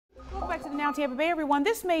Back to the Now Tampa Bay, everyone.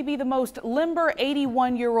 This may be the most limber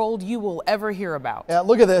 81-year-old you will ever hear about.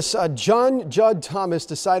 Look at this. John Judd Thomas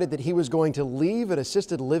decided that he was going to leave an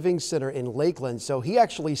assisted living center in Lakeland, so he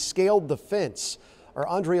actually scaled the fence. Our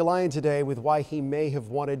Andrea Lyon today with why he may have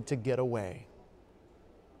wanted to get away.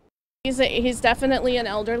 He's definitely an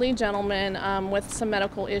elderly gentleman with some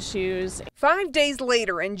medical issues. 5 days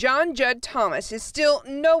later, and John Judd Thomas is still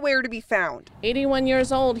nowhere to be found. 81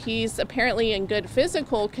 years old, he's apparently in good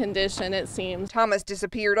physical condition, it seems. Thomas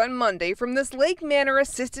disappeared on Monday from this Lake Manor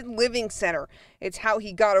Assisted Living Center. It's how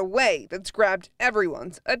he got away that's grabbed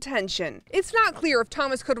everyone's attention. It's not clear if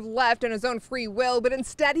Thomas could have left on his own free will, but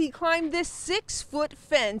instead he climbed this 6-foot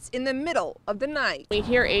fence in the middle of the night. We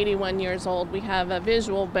hear 81 years old, we have a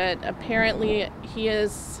visual, but apparently he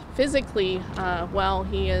is physically well.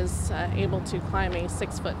 He is able to climb a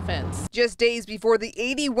 6-foot fence. Just days before the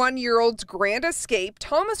 81-year-old's grand escape,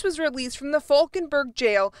 Thomas was released from the Falkenberg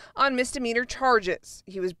jail on misdemeanor charges.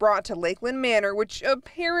 He was brought to Lakeland Manor, which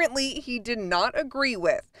apparently he did not agree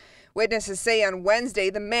with. Witnesses say on Wednesday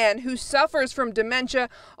the man, who suffers from dementia,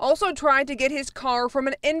 also tried to get his car from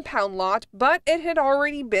an impound lot, but it had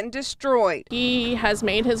already been destroyed. He has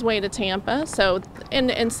made his way to Tampa, so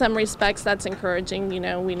in some respects that's encouraging. You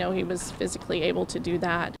know, we know he was physically able to do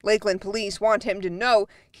that. Lakeland Police want him to know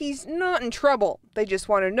he's not in trouble. They just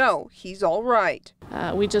want to know he's all right.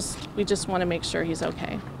 We just want to make sure he's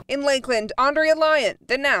okay. In Lakeland, Andrea Lyon,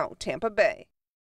 the Now Tampa Bay.